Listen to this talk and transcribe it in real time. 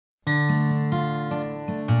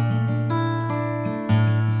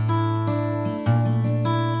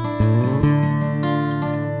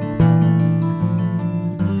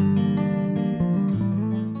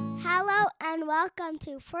welcome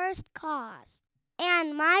to First Cause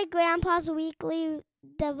and my grandpa's weekly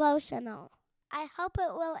devotional. I hope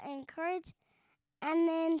it will encourage and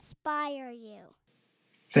inspire you.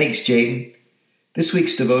 Thanks, Jaden. This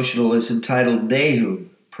week's devotional is entitled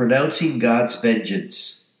Nahum, Pronouncing God's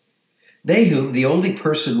Vengeance. Nahum, the only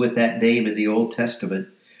person with that name in the Old Testament,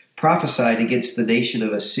 prophesied against the nation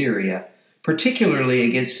of Assyria, particularly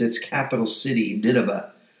against its capital city, Nineveh,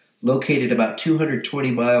 located about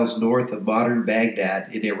 220 miles north of modern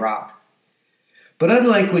Baghdad in Iraq. But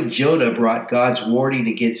unlike when Jonah brought God's warning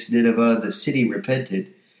against Nineveh and the city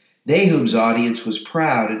repented, Nahum's audience was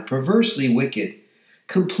proud and perversely wicked,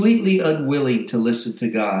 completely unwilling to listen to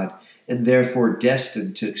God, and therefore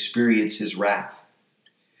destined to experience his wrath.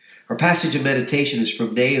 Our passage of meditation is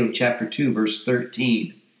from Nahum chapter 2, verse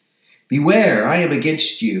 13. Beware, I am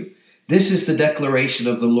against you. This is the declaration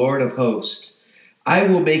of the Lord of hosts. I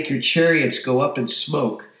will make your chariots go up in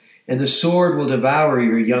smoke, and the sword will devour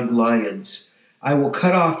your young lions. I will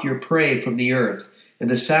cut off your prey from the earth, and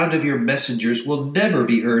the sound of your messengers will never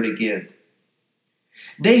be heard again.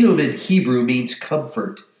 Nahum in Hebrew means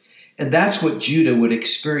comfort, and that's what Judah would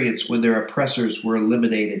experience when their oppressors were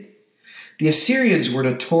eliminated. The Assyrians were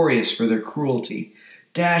notorious for their cruelty,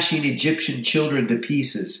 dashing Egyptian children to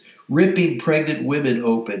pieces, ripping pregnant women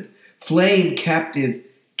open, flaying captive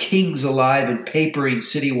kings alive and papering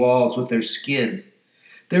city walls with their skin.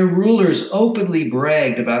 Their rulers openly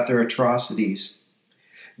bragged about their atrocities.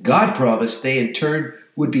 God promised they in turn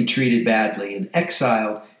would be treated badly and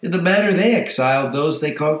exiled in the manner they exiled those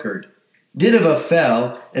they conquered. Nineveh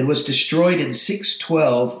fell and was destroyed in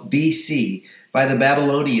 612 BC by the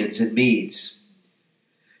Babylonians and Medes.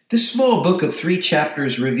 This small book of 3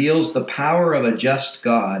 chapters reveals the power of a just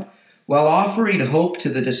God while offering hope to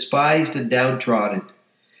the despised and downtrodden.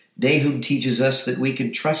 Nahum teaches us that we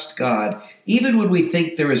can trust God even when we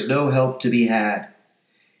think there is no help to be had.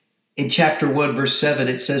 In chapter 1, verse 7,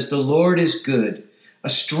 it says, "The Lord is good, a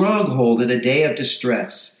stronghold in a day of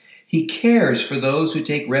distress. He cares for those who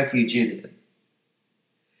take refuge in him."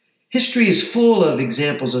 History is full of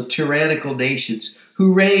examples of tyrannical nations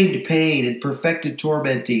who reigned pain and perfected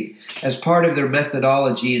tormenting as part of their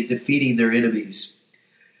methodology in defeating their enemies.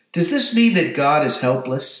 Does this mean that God is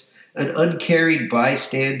helpless, an uncaring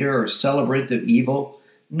bystander or celebrant of evil?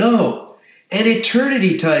 No, and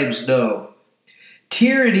eternity times no.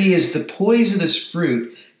 Tyranny is the poisonous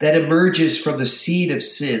fruit that emerges from the seed of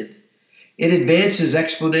sin. It advances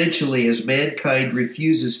exponentially as mankind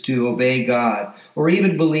refuses to obey God or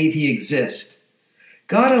even believe he exists.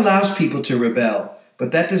 God allows people to rebel,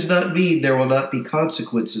 but that does not mean there will not be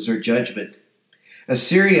consequences or judgment.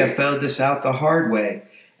 Assyria found this out the hard way,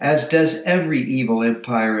 as does every evil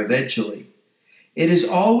empire eventually. It is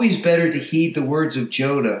always better to heed the words of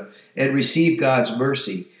Jonah and receive God's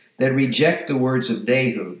mercy than reject the words of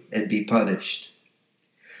Nahum and be punished.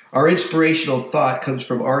 Our inspirational thought comes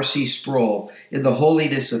from R.C. Sproul in The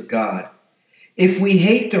Holiness of God. If we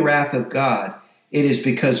hate the wrath of God, it is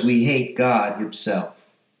because we hate God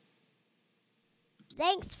himself.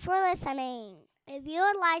 Thanks for listening. If you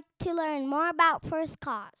would like to learn more about First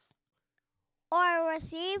Cause or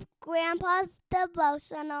receive Grandpa's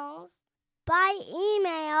devotionals by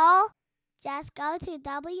email, just go to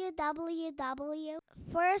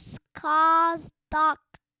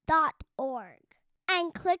www.firstcause.org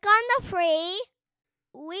and click on the free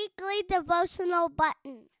weekly devotional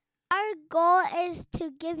button. Our goal is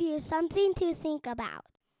to give you something to think about.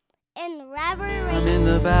 In reverence, I'm in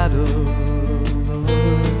the battle, Lord.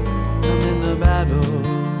 I'm in the battle.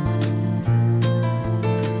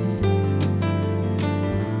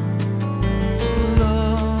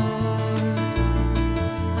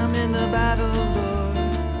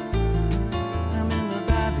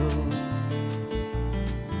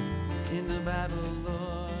 Battle